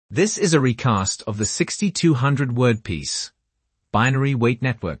This is a recast of the 6,200-word piece, Binary Weight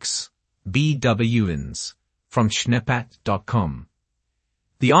Networks, BWNs, from Schneepatt.com.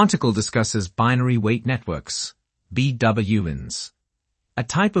 The article discusses binary weight networks, BWNs, a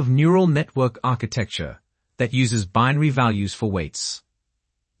type of neural network architecture that uses binary values for weights.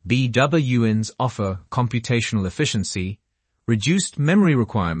 BWNs offer computational efficiency, reduced memory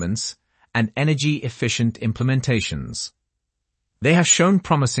requirements, and energy-efficient implementations. They have shown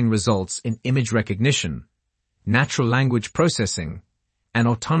promising results in image recognition, natural language processing, and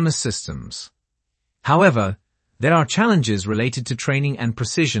autonomous systems. However, there are challenges related to training and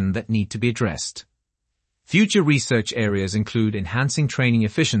precision that need to be addressed. Future research areas include enhancing training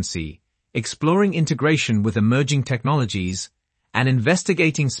efficiency, exploring integration with emerging technologies, and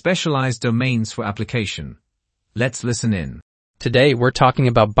investigating specialized domains for application. Let's listen in. Today we're talking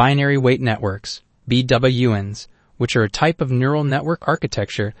about binary weight networks, BWNs, which are a type of neural network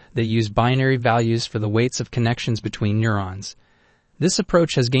architecture that use binary values for the weights of connections between neurons. This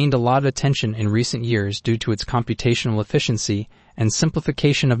approach has gained a lot of attention in recent years due to its computational efficiency and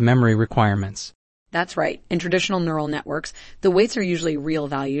simplification of memory requirements. That's right. In traditional neural networks, the weights are usually real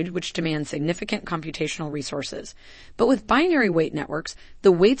valued, which demand significant computational resources. But with binary weight networks,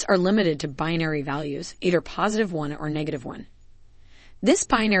 the weights are limited to binary values, either +1 or -1. This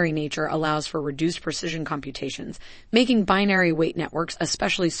binary nature allows for reduced precision computations, making binary weight networks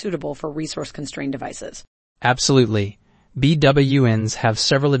especially suitable for resource-constrained devices. Absolutely. BWNs have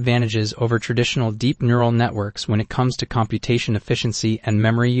several advantages over traditional deep neural networks when it comes to computation efficiency and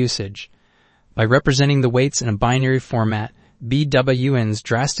memory usage. By representing the weights in a binary format, BWNs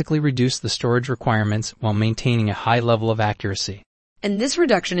drastically reduce the storage requirements while maintaining a high level of accuracy. And this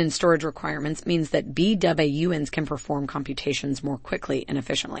reduction in storage requirements means that BWNs can perform computations more quickly and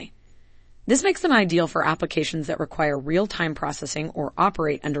efficiently. This makes them ideal for applications that require real-time processing or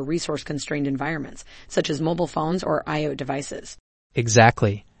operate under resource-constrained environments, such as mobile phones or I/O devices.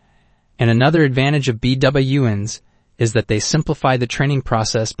 Exactly. And another advantage of BWNs is that they simplify the training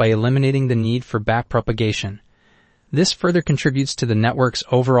process by eliminating the need for backpropagation. This further contributes to the network's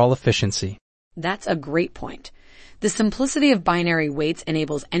overall efficiency. That's a great point. The simplicity of binary weights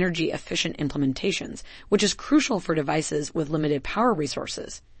enables energy-efficient implementations, which is crucial for devices with limited power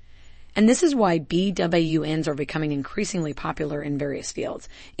resources. And this is why BWNs are becoming increasingly popular in various fields,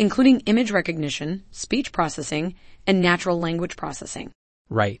 including image recognition, speech processing, and natural language processing.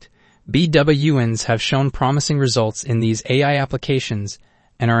 Right. BWNs have shown promising results in these AI applications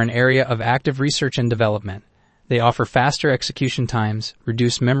and are an area of active research and development. They offer faster execution times,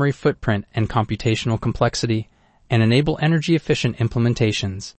 reduce memory footprint and computational complexity, and enable energy-efficient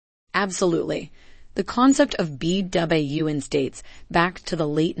implementations. Absolutely. The concept of BWNs dates back to the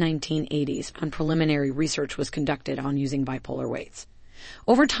late 1980s when preliminary research was conducted on using bipolar weights.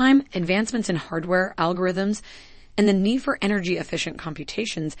 Over time, advancements in hardware, algorithms, and the need for energy-efficient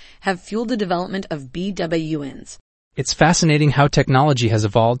computations have fueled the development of BWNs. It's fascinating how technology has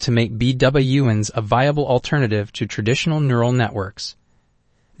evolved to make BWNs a viable alternative to traditional neural networks.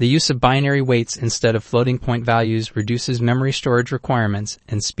 The use of binary weights instead of floating point values reduces memory storage requirements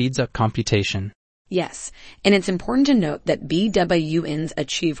and speeds up computation. Yes, and it's important to note that BWNs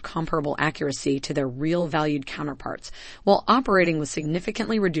achieve comparable accuracy to their real-valued counterparts while operating with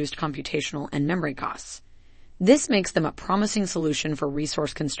significantly reduced computational and memory costs. This makes them a promising solution for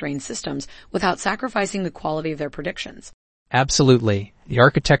resource-constrained systems without sacrificing the quality of their predictions. Absolutely. The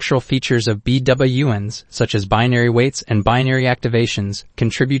architectural features of BWNs, such as binary weights and binary activations,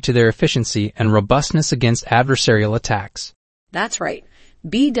 contribute to their efficiency and robustness against adversarial attacks. That's right.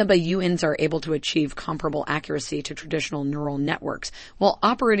 BWNs are able to achieve comparable accuracy to traditional neural networks while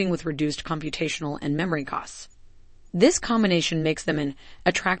operating with reduced computational and memory costs. This combination makes them an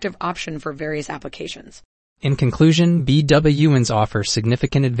attractive option for various applications. In conclusion, BWNs offer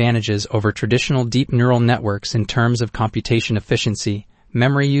significant advantages over traditional deep neural networks in terms of computation efficiency,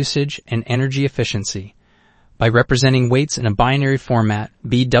 memory usage, and energy efficiency. By representing weights in a binary format,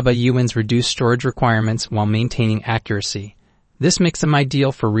 BWNs reduce storage requirements while maintaining accuracy. This makes them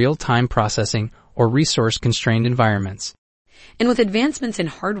ideal for real-time processing or resource-constrained environments. And with advancements in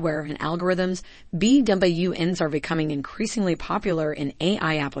hardware and algorithms, BWNs are becoming increasingly popular in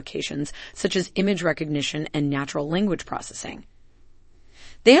AI applications such as image recognition and natural language processing.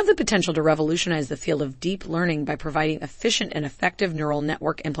 They have the potential to revolutionize the field of deep learning by providing efficient and effective neural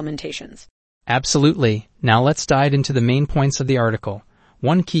network implementations. Absolutely. Now let's dive into the main points of the article.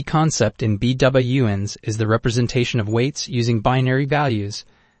 One key concept in BWNs is the representation of weights using binary values.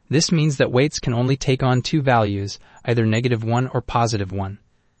 This means that weights can only take on two values, either -1 or +1.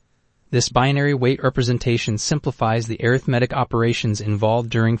 This binary weight representation simplifies the arithmetic operations involved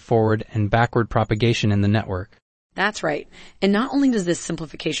during forward and backward propagation in the network. That's right. And not only does this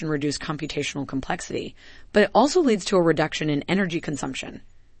simplification reduce computational complexity, but it also leads to a reduction in energy consumption.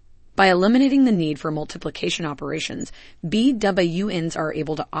 By eliminating the need for multiplication operations, BWNs are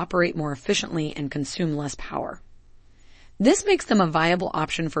able to operate more efficiently and consume less power. This makes them a viable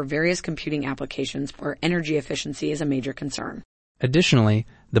option for various computing applications where energy efficiency is a major concern. Additionally,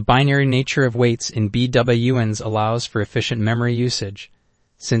 the binary nature of weights in BWNs allows for efficient memory usage.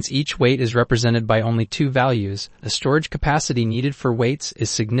 Since each weight is represented by only two values, the storage capacity needed for weights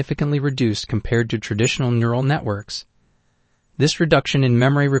is significantly reduced compared to traditional neural networks. This reduction in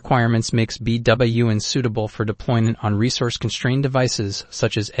memory requirements makes BWNs suitable for deployment on resource-constrained devices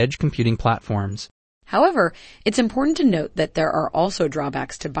such as edge computing platforms. However, it's important to note that there are also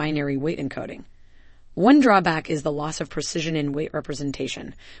drawbacks to binary weight encoding. One drawback is the loss of precision in weight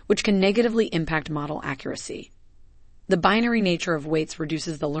representation, which can negatively impact model accuracy. The binary nature of weights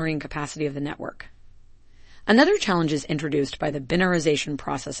reduces the learning capacity of the network. Another challenge is introduced by the binarization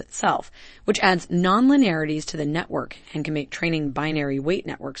process itself, which adds nonlinearities to the network and can make training binary weight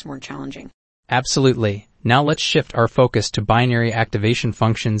networks more challenging. Absolutely. Now let's shift our focus to binary activation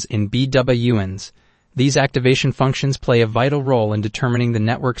functions in BWNs. These activation functions play a vital role in determining the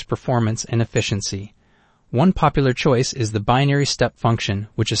network's performance and efficiency. One popular choice is the binary step function,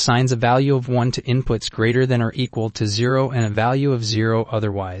 which assigns a value of 1 to inputs greater than or equal to 0 and a value of 0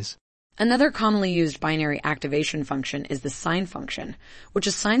 otherwise. Another commonly used binary activation function is the sign function, which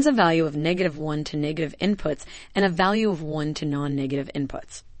assigns a value of -1 to negative inputs and a value of 1 to non-negative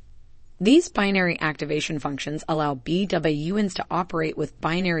inputs. These binary activation functions allow BWNs to operate with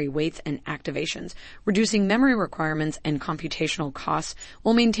binary weights and activations, reducing memory requirements and computational costs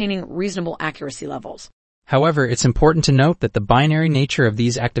while maintaining reasonable accuracy levels. However, it's important to note that the binary nature of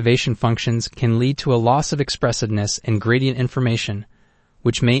these activation functions can lead to a loss of expressiveness and gradient information,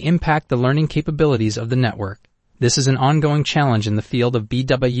 which may impact the learning capabilities of the network. This is an ongoing challenge in the field of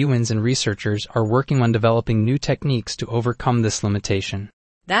BWNs, and researchers are working on developing new techniques to overcome this limitation.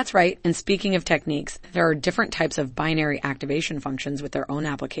 That's right, and speaking of techniques, there are different types of binary activation functions with their own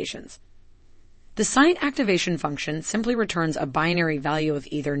applications. The sign activation function simply returns a binary value of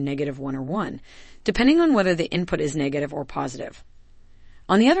either -1 or 1, depending on whether the input is negative or positive.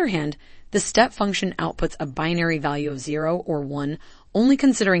 On the other hand, the step function outputs a binary value of 0 or 1, only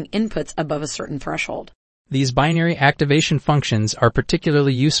considering inputs above a certain threshold. These binary activation functions are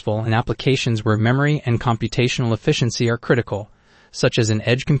particularly useful in applications where memory and computational efficiency are critical, such as in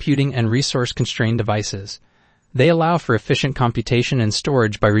edge computing and resource-constrained devices. They allow for efficient computation and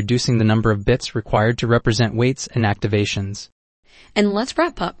storage by reducing the number of bits required to represent weights and activations. And let's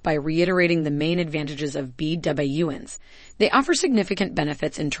wrap up by reiterating the main advantages of BWNs. They offer significant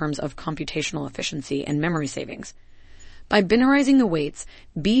benefits in terms of computational efficiency and memory savings. By binarizing the weights,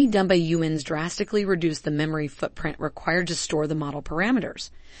 BWNs drastically reduce the memory footprint required to store the model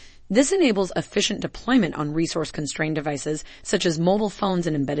parameters. This enables efficient deployment on resource-constrained devices such as mobile phones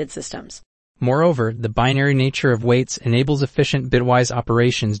and embedded systems. Moreover, the binary nature of weights enables efficient bitwise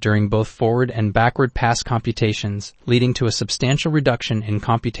operations during both forward and backward pass computations, leading to a substantial reduction in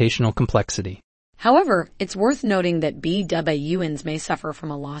computational complexity. However, it's worth noting that BWNs may suffer from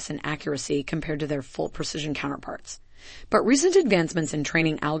a loss in accuracy compared to their full precision counterparts. But recent advancements in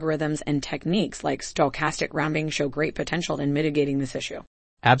training algorithms and techniques like stochastic rounding show great potential in mitigating this issue.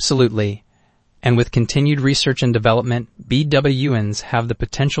 Absolutely. And with continued research and development, BWNs have the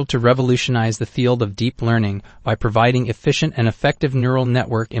potential to revolutionize the field of deep learning by providing efficient and effective neural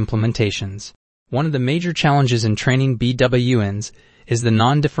network implementations. One of the major challenges in training BWNs is the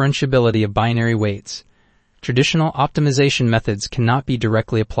non-differentiability of binary weights. Traditional optimization methods cannot be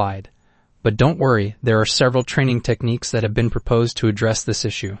directly applied. But don't worry, there are several training techniques that have been proposed to address this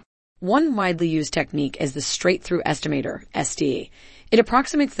issue. One widely used technique is the straight-through estimator, STE. It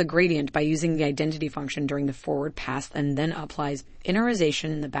approximates the gradient by using the identity function during the forward pass and then applies binarization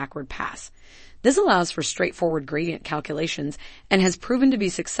in the backward pass. This allows for straightforward gradient calculations and has proven to be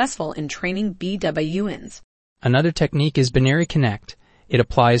successful in training BWNs. Another technique is binary connect. It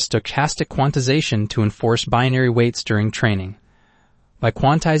applies stochastic quantization to enforce binary weights during training. By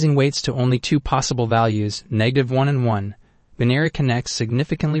quantizing weights to only two possible values, -1 and 1, binary connect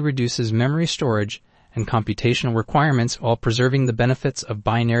significantly reduces memory storage and computational requirements while preserving the benefits of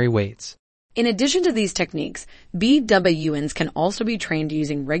binary weights. In addition to these techniques, BWNs can also be trained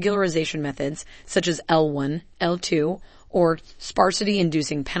using regularization methods such as L1, L2, or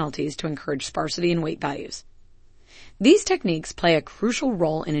sparsity-inducing penalties to encourage sparsity in weight values. These techniques play a crucial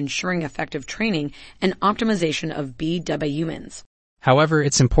role in ensuring effective training and optimization of BWNs. However,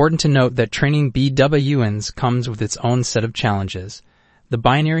 it's important to note that training BWNs comes with its own set of challenges. The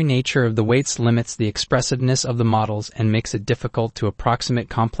binary nature of the weights limits the expressiveness of the models and makes it difficult to approximate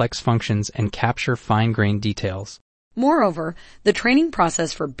complex functions and capture fine-grained details. Moreover, the training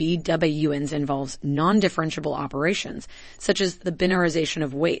process for BWNs involves non-differentiable operations, such as the binarization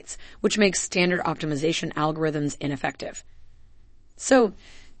of weights, which makes standard optimization algorithms ineffective. So,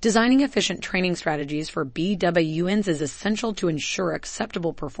 designing efficient training strategies for BWNs is essential to ensure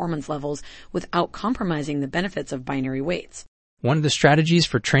acceptable performance levels without compromising the benefits of binary weights. One of the strategies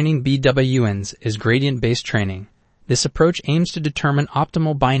for training BWNs is gradient-based training. This approach aims to determine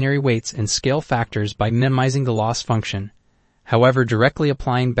optimal binary weights and scale factors by minimizing the loss function. However, directly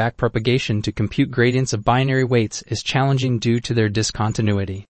applying backpropagation to compute gradients of binary weights is challenging due to their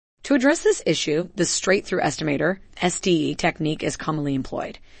discontinuity. To address this issue, the straight-through estimator, STE technique, is commonly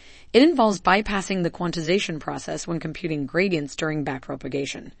employed. It involves bypassing the quantization process when computing gradients during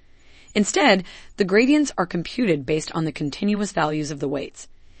backpropagation. Instead, the gradients are computed based on the continuous values of the weights.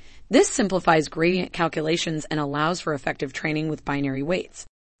 This simplifies gradient calculations and allows for effective training with binary weights.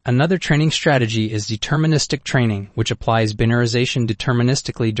 Another training strategy is deterministic training, which applies binarization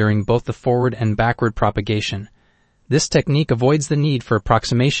deterministically during both the forward and backward propagation. This technique avoids the need for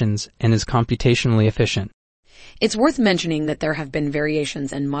approximations and is computationally efficient. It's worth mentioning that there have been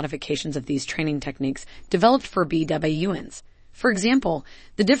variations and modifications of these training techniques developed for BWNs. For example,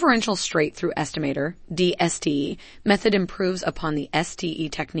 the differential straight-through estimator, DSTE, method improves upon the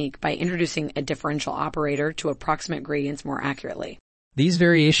STE technique by introducing a differential operator to approximate gradients more accurately. These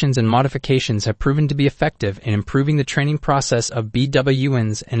variations and modifications have proven to be effective in improving the training process of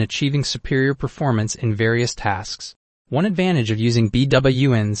BWNs and achieving superior performance in various tasks. One advantage of using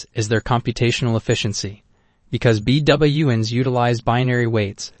BWNs is their computational efficiency. Because BWNs utilize binary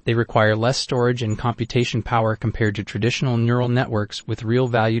weights, they require less storage and computation power compared to traditional neural networks with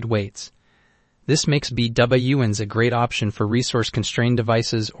real-valued weights. This makes BWNs a great option for resource-constrained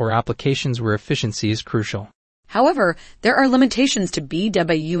devices or applications where efficiency is crucial. However, there are limitations to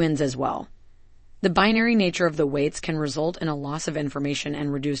BWNs as well. The binary nature of the weights can result in a loss of information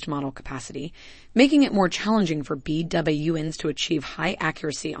and reduced model capacity, making it more challenging for BWNs to achieve high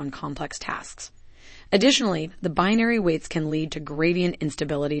accuracy on complex tasks. Additionally, the binary weights can lead to gradient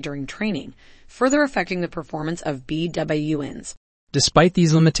instability during training, further affecting the performance of BWNs. Despite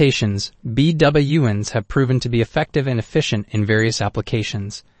these limitations, BWNs have proven to be effective and efficient in various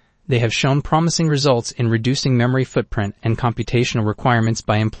applications. They have shown promising results in reducing memory footprint and computational requirements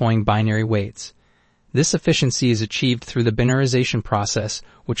by employing binary weights. This efficiency is achieved through the binarization process,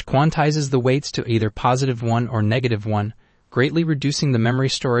 which quantizes the weights to either +1 or -1, greatly reducing the memory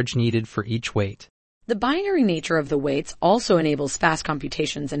storage needed for each weight. The binary nature of the weights also enables fast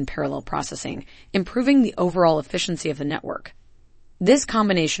computations and parallel processing, improving the overall efficiency of the network. This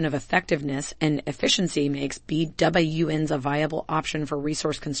combination of effectiveness and efficiency makes BWNs a viable option for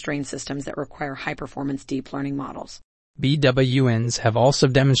resource-constrained systems that require high-performance deep learning models. BWNs have also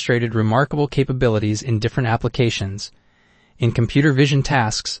demonstrated remarkable capabilities in different applications. In computer vision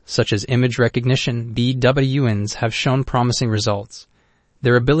tasks, such as image recognition, BWNs have shown promising results.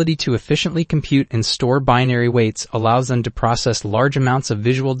 Their ability to efficiently compute and store binary weights allows them to process large amounts of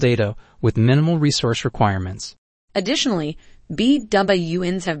visual data with minimal resource requirements. Additionally,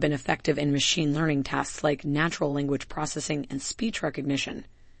 BWNs have been effective in machine learning tasks like natural language processing and speech recognition.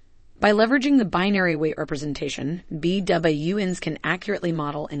 By leveraging the binary weight representation, BWNs can accurately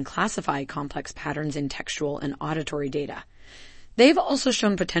model and classify complex patterns in textual and auditory data. They've also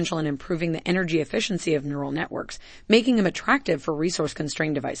shown potential in improving the energy efficiency of neural networks, making them attractive for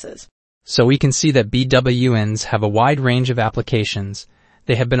resource-constrained devices. So we can see that BWNs have a wide range of applications.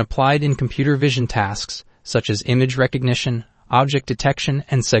 They have been applied in computer vision tasks, such as image recognition, object detection,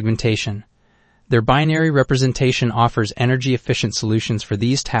 and segmentation. Their binary representation offers energy-efficient solutions for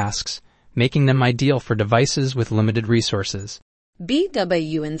these tasks, making them ideal for devices with limited resources.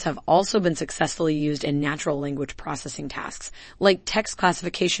 BWNs have also been successfully used in natural language processing tasks, like text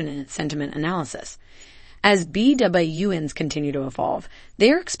classification and sentiment analysis. As BWNs continue to evolve,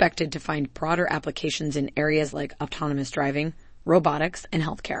 they are expected to find broader applications in areas like autonomous driving, robotics, and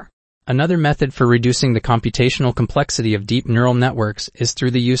healthcare. Another method for reducing the computational complexity of deep neural networks is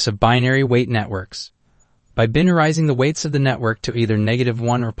through the use of binary weight networks. By binarizing the weights of the network to either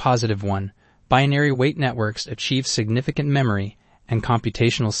 -1 or +1, binary weight networks achieve significant memory and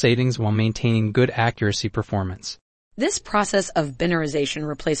computational savings while maintaining good accuracy performance. This process of binarization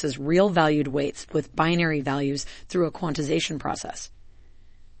replaces real-valued weights with binary values through a quantization process.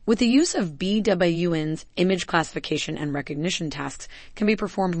 With the use of BWNs, image classification and recognition tasks can be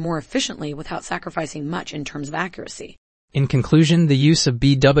performed more efficiently without sacrificing much in terms of accuracy. In conclusion, the use of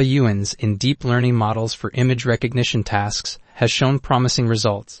BWNs in deep learning models for image recognition tasks has shown promising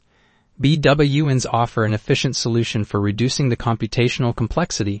results. BWNs offer an efficient solution for reducing the computational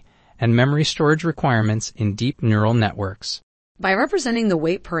complexity and memory storage requirements in deep neural networks. By representing the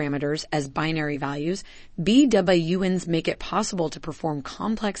weight parameters as binary values, BWNs make it possible to perform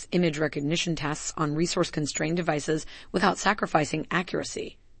complex image recognition tasks on resource-constrained devices without sacrificing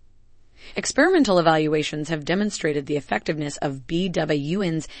accuracy. Experimental evaluations have demonstrated the effectiveness of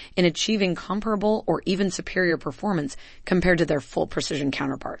BWNs in achieving comparable or even superior performance compared to their full precision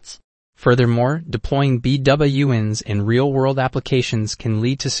counterparts. Furthermore, deploying BWNs in real-world applications can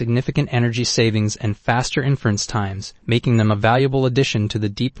lead to significant energy savings and faster inference times, making them a valuable addition to the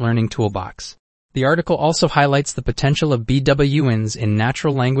deep learning toolbox. The article also highlights the potential of BWNs in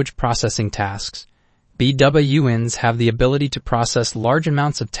natural language processing tasks. BWNs have the ability to process large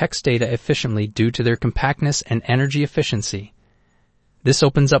amounts of text data efficiently due to their compactness and energy efficiency. This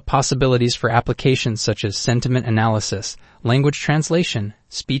opens up possibilities for applications such as sentiment analysis, language translation,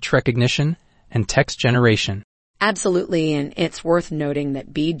 speech recognition, and text generation. Absolutely, and it's worth noting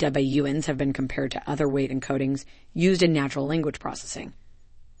that BWNs have been compared to other weight encodings used in natural language processing.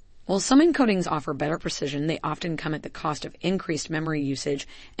 While some encodings offer better precision, they often come at the cost of increased memory usage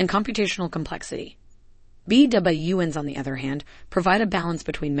and computational complexity. BWNs, on the other hand, provide a balance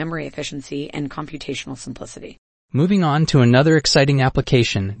between memory efficiency and computational simplicity. Moving on to another exciting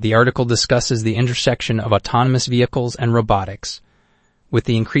application, the article discusses the intersection of autonomous vehicles and robotics. With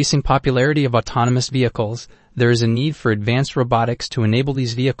the increasing popularity of autonomous vehicles, there is a need for advanced robotics to enable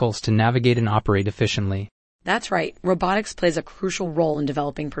these vehicles to navigate and operate efficiently. That's right. Robotics plays a crucial role in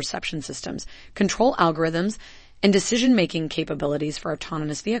developing perception systems, control algorithms, and decision-making capabilities for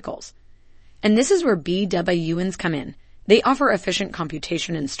autonomous vehicles. And this is where BWNs come in. They offer efficient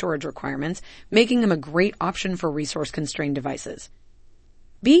computation and storage requirements, making them a great option for resource-constrained devices.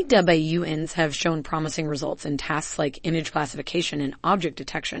 BWNs have shown promising results in tasks like image classification and object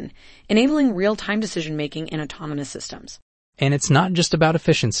detection, enabling real-time decision-making in autonomous systems. And it's not just about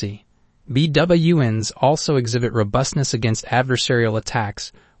efficiency. BWNs also exhibit robustness against adversarial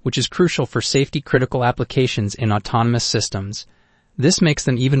attacks, which is crucial for safety-critical applications in autonomous systems. This makes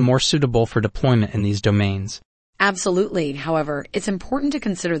them even more suitable for deployment in these domains. Absolutely. However, it's important to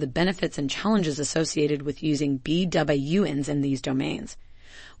consider the benefits and challenges associated with using BWNs in these domains.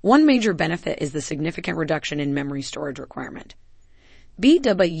 One major benefit is the significant reduction in memory storage requirement.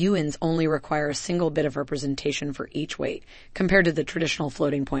 BWNs only require a single bit of representation for each weight, compared to the traditional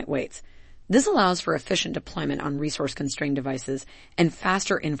floating point weights. This allows for efficient deployment on resource-constrained devices and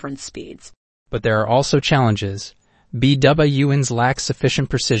faster inference speeds. But there are also challenges. BWNs lack sufficient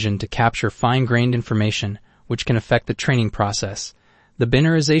precision to capture fine-grained information, which can affect the training process. The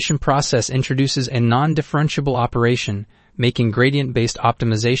binarization process introduces a non-differentiable operation, making gradient-based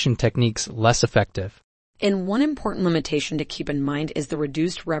optimization techniques less effective. And one important limitation to keep in mind is the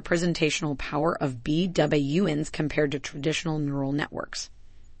reduced representational power of BWNs compared to traditional neural networks.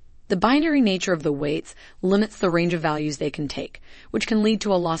 The binary nature of the weights limits the range of values they can take, which can lead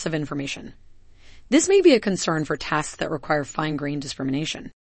to a loss of information. This may be a concern for tasks that require fine-grained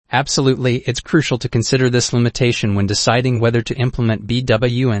discrimination. Absolutely, it's crucial to consider this limitation when deciding whether to implement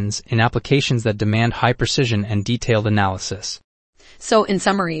BWNs in applications that demand high precision and detailed analysis. So, in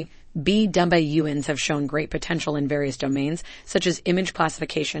summary, BWNs have shown great potential in various domains, such as image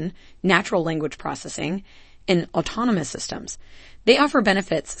classification, natural language processing, and autonomous systems. They offer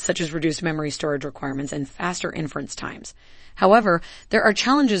benefits such as reduced memory storage requirements and faster inference times. However, there are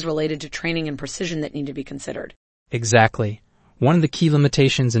challenges related to training and precision that need to be considered. Exactly. One of the key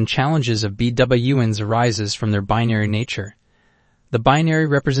limitations and challenges of BWNs arises from their binary nature. The binary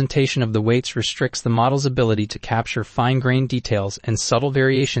representation of the weights restricts the model's ability to capture fine-grained details and subtle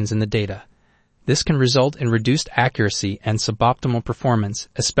variations in the data. This can result in reduced accuracy and suboptimal performance,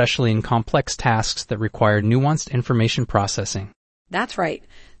 especially in complex tasks that require nuanced information processing. That's right.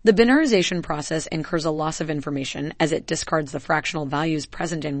 The binarization process incurs a loss of information as it discards the fractional values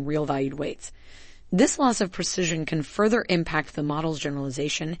present in real-valued weights. This loss of precision can further impact the model's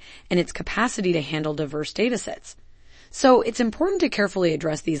generalization and its capacity to handle diverse datasets. So it's important to carefully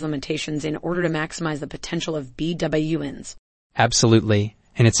address these limitations in order to maximize the potential of BWNs. Absolutely.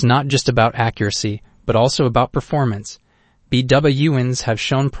 And it's not just about accuracy, but also about performance. BWNs have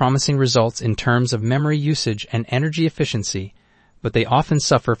shown promising results in terms of memory usage and energy efficiency, but they often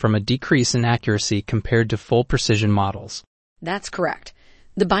suffer from a decrease in accuracy compared to full precision models. That's correct.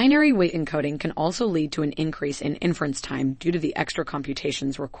 The binary weight encoding can also lead to an increase in inference time due to the extra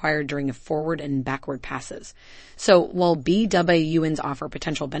computations required during the forward and backward passes. So while BWNs offer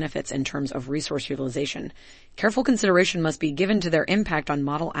potential benefits in terms of resource utilization, careful consideration must be given to their impact on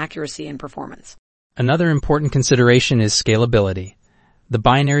model accuracy and performance. Another important consideration is scalability. The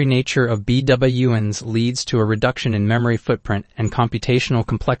binary nature of BWNs leads to a reduction in memory footprint and computational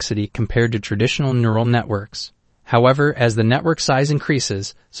complexity compared to traditional neural networks. However, as the network size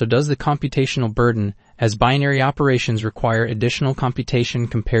increases, so does the computational burden, as binary operations require additional computation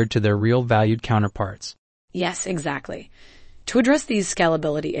compared to their real-valued counterparts. Yes, exactly. To address these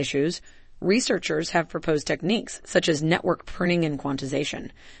scalability issues, researchers have proposed techniques such as network pruning and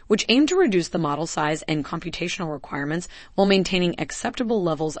quantization, which aim to reduce the model size and computational requirements while maintaining acceptable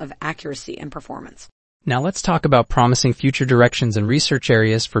levels of accuracy and performance. Now let's talk about promising future directions and research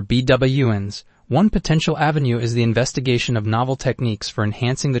areas for BWNs. One potential avenue is the investigation of novel techniques for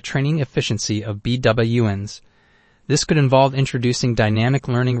enhancing the training efficiency of BWNs. This could involve introducing dynamic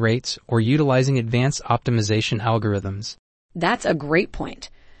learning rates or utilizing advanced optimization algorithms. That's a great point.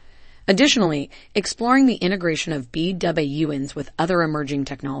 Additionally, exploring the integration of BWNs with other emerging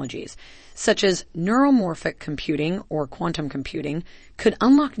technologies, such as neuromorphic computing or quantum computing, could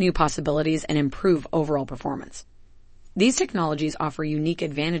unlock new possibilities and improve overall performance. These technologies offer unique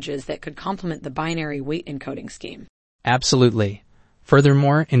advantages that could complement the binary weight encoding scheme. Absolutely.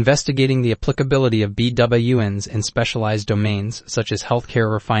 Furthermore, investigating the applicability of BWNs in specialized domains, such as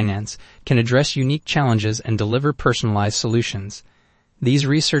healthcare or finance, can address unique challenges and deliver personalized solutions. These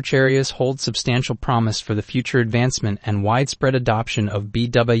research areas hold substantial promise for the future advancement and widespread adoption of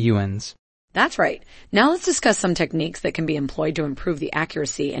BWNs. That's right. Now let's discuss some techniques that can be employed to improve the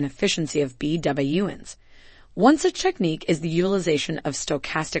accuracy and efficiency of BWNs. One such technique is the utilization of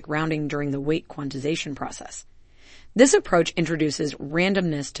stochastic rounding during the weight quantization process. This approach introduces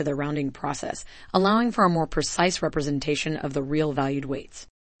randomness to the rounding process, allowing for a more precise representation of the real valued weights.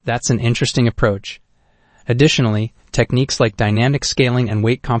 That's an interesting approach. Additionally, techniques like dynamic scaling and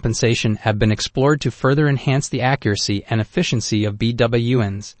weight compensation have been explored to further enhance the accuracy and efficiency of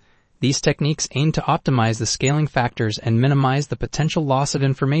BWNs. These techniques aim to optimize the scaling factors and minimize the potential loss of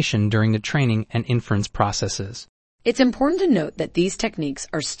information during the training and inference processes. It's important to note that these techniques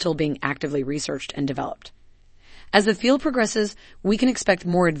are still being actively researched and developed. As the field progresses, we can expect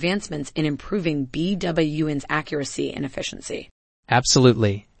more advancements in improving BWN's accuracy and efficiency.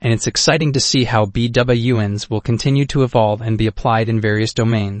 Absolutely, and it's exciting to see how BWNs will continue to evolve and be applied in various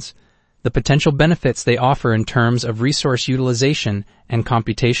domains. The potential benefits they offer in terms of resource utilization and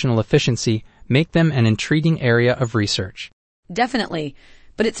computational efficiency make them an intriguing area of research. Definitely,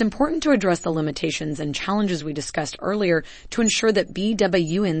 but it's important to address the limitations and challenges we discussed earlier to ensure that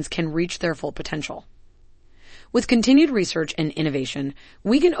BWNs can reach their full potential. With continued research and innovation,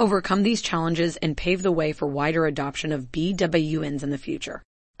 we can overcome these challenges and pave the way for wider adoption of BWNs in the future.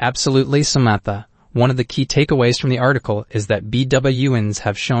 Absolutely, Samantha. One of the key takeaways from the article is that BWNs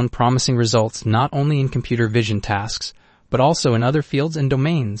have shown promising results not only in computer vision tasks, but also in other fields and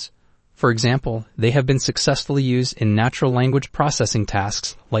domains. For example, they have been successfully used in natural language processing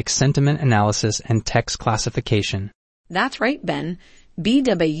tasks like sentiment analysis and text classification. That's right, Ben.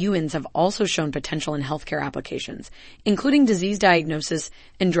 BWNs have also shown potential in healthcare applications, including disease diagnosis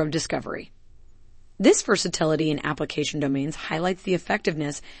and drug discovery. This versatility in application domains highlights the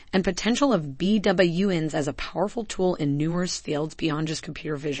effectiveness and potential of BWNs as a powerful tool in numerous fields beyond just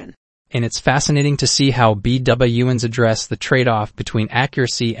computer vision. And it's fascinating to see how BWNs address the trade-off between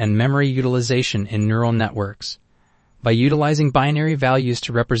accuracy and memory utilization in neural networks. By utilizing binary values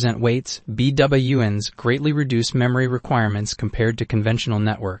to represent weights, BWNs greatly reduce memory requirements compared to conventional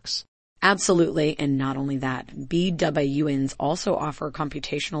networks. Absolutely, and not only that, BWNs also offer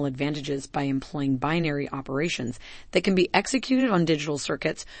computational advantages by employing binary operations that can be executed on digital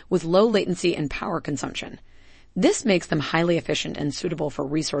circuits with low latency and power consumption. This makes them highly efficient and suitable for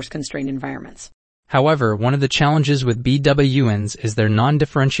resource-constrained environments. However, one of the challenges with BWNs is their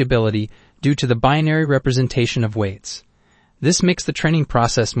non-differentiability due to the binary representation of weights. This makes the training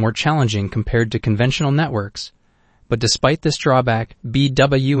process more challenging compared to conventional networks. But despite this drawback,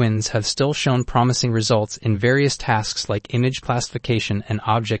 BWNs have still shown promising results in various tasks like image classification and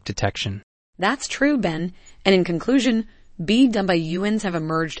object detection. That's true, Ben. And in conclusion, BWNs have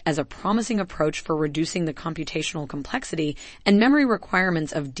emerged as a promising approach for reducing the computational complexity and memory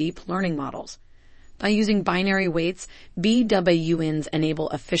requirements of deep learning models. By using binary weights, BWNs enable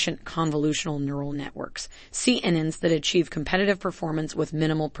efficient convolutional neural networks, CNNs that achieve competitive performance with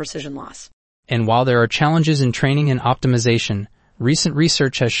minimal precision loss. And while there are challenges in training and optimization, recent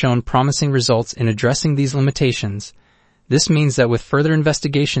research has shown promising results in addressing these limitations. This means that with further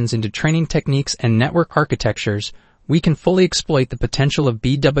investigations into training techniques and network architectures, we can fully exploit the potential of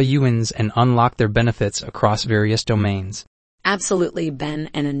BWNs and unlock their benefits across various domains. Absolutely, Ben,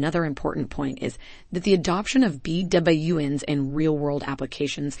 and another important point is that the adoption of BWNs in real-world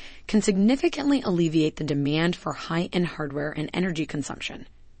applications can significantly alleviate the demand for high-end hardware and energy consumption.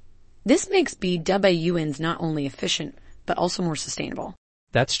 This makes BWNs not only efficient, but also more sustainable.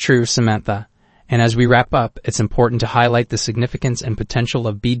 That's true, Samantha. And as we wrap up, it's important to highlight the significance and potential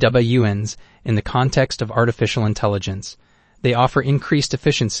of BWNs in the context of artificial intelligence. They offer increased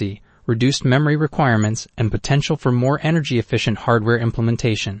efficiency, reduced memory requirements, and potential for more energy-efficient hardware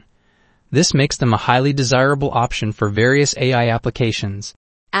implementation. This makes them a highly desirable option for various AI applications.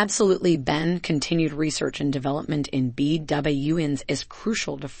 Absolutely, Ben. Continued research and development in BWNs is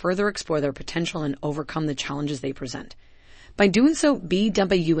crucial to further explore their potential and overcome the challenges they present. By doing so,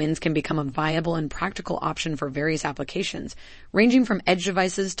 BWNs can become a viable and practical option for various applications, ranging from edge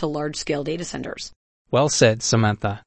devices to large-scale data centers. Well said, Samantha.